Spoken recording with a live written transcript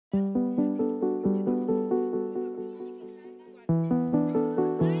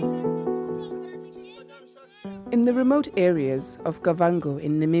In the remote areas of Kavango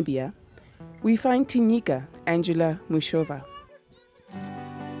in Namibia, we find Tinyika Angela Mushova.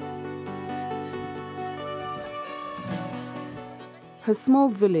 Her small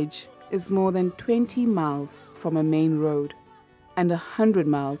village is more than 20 miles from a main road and 100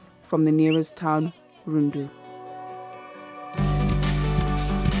 miles from the nearest town, Rundu.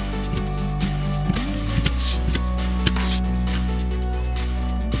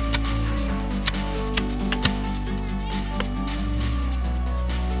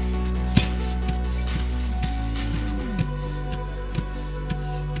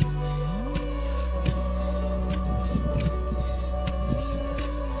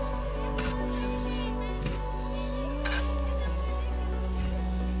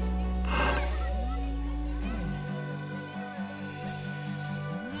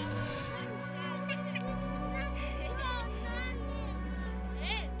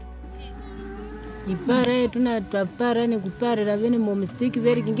 Ipara tuna tapara ni kupara ravene mo stick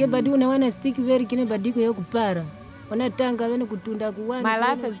very kinge badi unawana stick very kine badi ko kupara ona tanga vene kutunda kuwani. My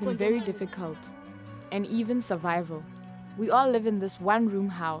life has been very difficult and even survival. We all live in this one-room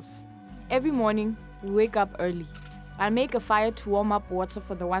house. Every morning we wake up early. I make a fire to warm up water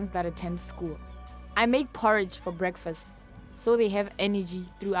for the ones that attend school. I make porridge for breakfast so they have energy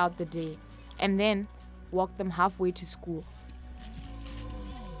throughout the day, and then walk them halfway to school.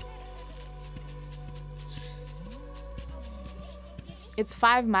 It's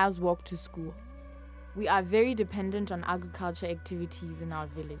 5 miles walk to school. We are very dependent on agriculture activities in our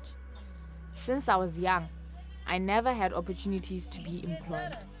village. Since I was young, I never had opportunities to be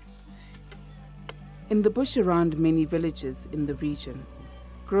employed. In the bush around many villages in the region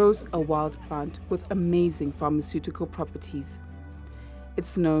grows a wild plant with amazing pharmaceutical properties.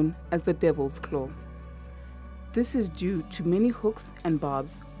 It's known as the devil's claw. This is due to many hooks and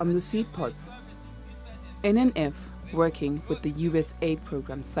barbs on the seed pods. NNF, working with the US aid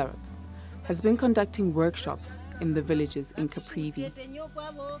program SARAP, has been conducting workshops in the villages in Caprivi.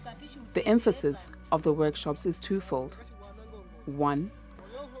 The emphasis of the workshops is twofold. One,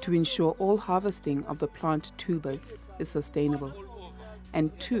 to ensure all harvesting of the plant tubers is sustainable.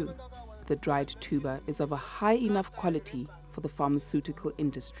 And two, the dried tuber is of a high enough quality for the pharmaceutical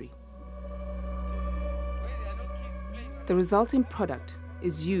industry. The resulting product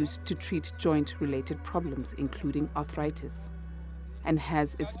is used to treat joint-related problems, including arthritis, and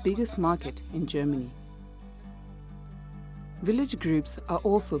has its biggest market in Germany. Village groups are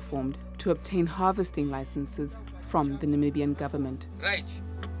also formed to obtain harvesting licenses from the Namibian government. Right.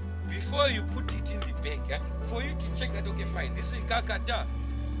 Before you put it in the bag, for you to check that, okay, fine, this is kakata,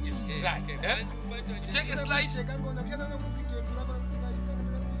 is right. You take a slice.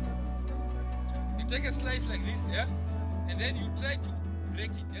 You take a slice like this, yeah, and then you try to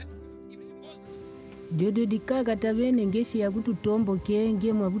break it. Dodo dikaga tavene ngeshi ya kutu tombo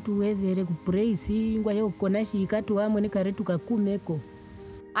kenge mwa kutu wethere kupraise ngwa yo konashi ikatu amwe nikaretu kakumeko.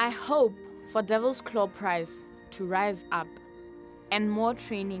 I hope for Devil's Claw Prize to rise up and more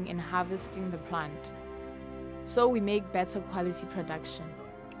training in harvesting the plant so we make better quality production.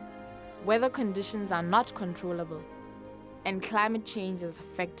 Weather conditions are not controllable and climate change is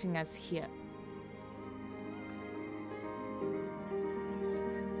affecting us here.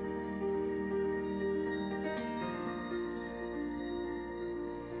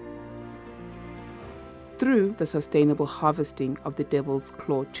 Through the sustainable harvesting of the devil's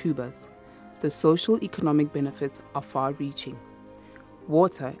claw tubers, the social economic benefits are far-reaching.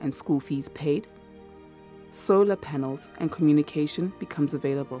 Water and school fees paid, solar panels and communication becomes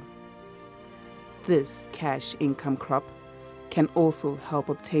available. This cash income crop can also help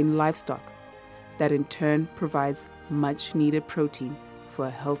obtain livestock that in turn provides much-needed protein for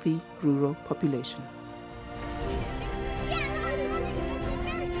a healthy rural population.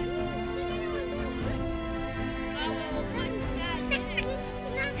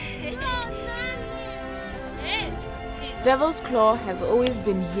 Devil's Claw has always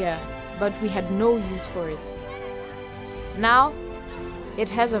been here, but we had no use for it. Now, it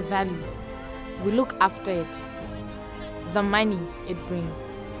has a value. We look after it. The money it brings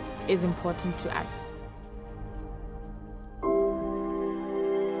is important to us.